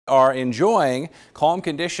are enjoying calm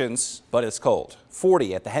conditions, but it's cold.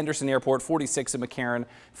 40 at the Henderson Airport, 46 in McCarran,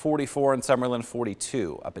 44 in Summerlin,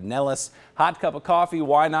 42 up in Nellis. Hot cup of coffee,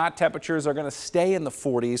 why not? Temperatures are going to stay in the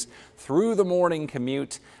 40s through the morning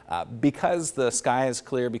commute because the sky is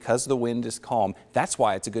clear, because the wind is calm. That's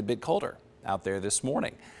why it's a good bit colder out there this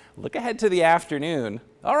morning. Look ahead to the afternoon.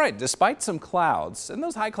 All right, despite some clouds, and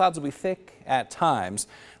those high clouds will be thick at times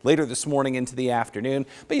later this morning into the afternoon.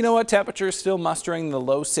 But you know what? Temperatures still mustering the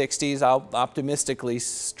low 60s. I'll optimistically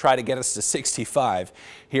try to get us to 65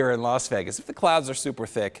 here in Las Vegas. If the clouds are super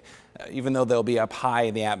thick, even though they'll be up high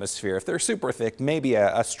in the atmosphere, if they're super thick, maybe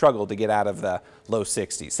a struggle to get out of the low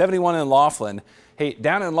 60s. 71 in Laughlin. Hey,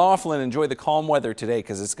 down in Laughlin, enjoy the calm weather today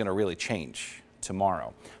because it's going to really change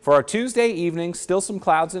tomorrow. For our Tuesday evening, still some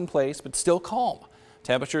clouds in place, but still calm.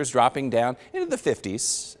 Temperatures dropping down into the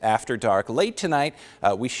 50s after dark. Late tonight,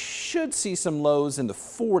 we should see some lows in the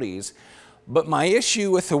 40s. But my issue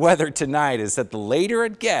with the weather tonight is that the later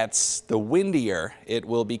it gets, the windier it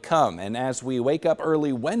will become. And as we wake up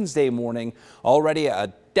early Wednesday morning, already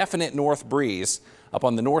a definite north breeze up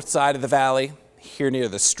on the north side of the valley, here near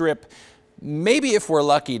the Strip. Maybe if we're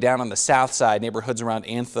lucky down on the south side, neighborhoods around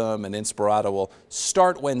Anthem and Inspirada will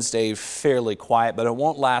start Wednesday fairly quiet, but it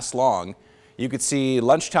won't last long. You could see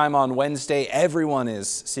lunchtime on Wednesday, everyone is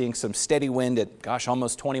seeing some steady wind at, gosh,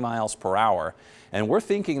 almost 20 miles per hour. And we're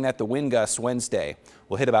thinking that the wind gusts Wednesday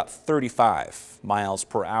will hit about 35 miles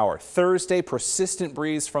per hour. Thursday, persistent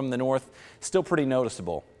breeze from the north, still pretty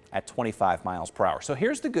noticeable at 25 miles per hour. So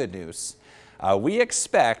here's the good news. We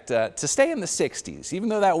expect to stay in the 60s. Even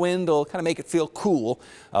though that wind will kind of make it feel cool,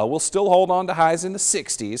 we'll still hold on to highs in the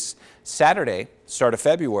 60s. Saturday, start of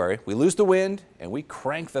February, we lose the wind and we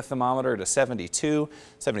crank the thermometer to 72,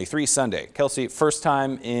 73 Sunday. Kelsey, first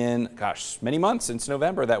time in, gosh, many months since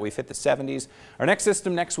November that we've hit the 70s. Our next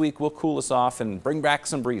system next week will cool us off and bring back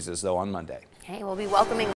some breezes, though, on Monday. Okay, we'll be welcoming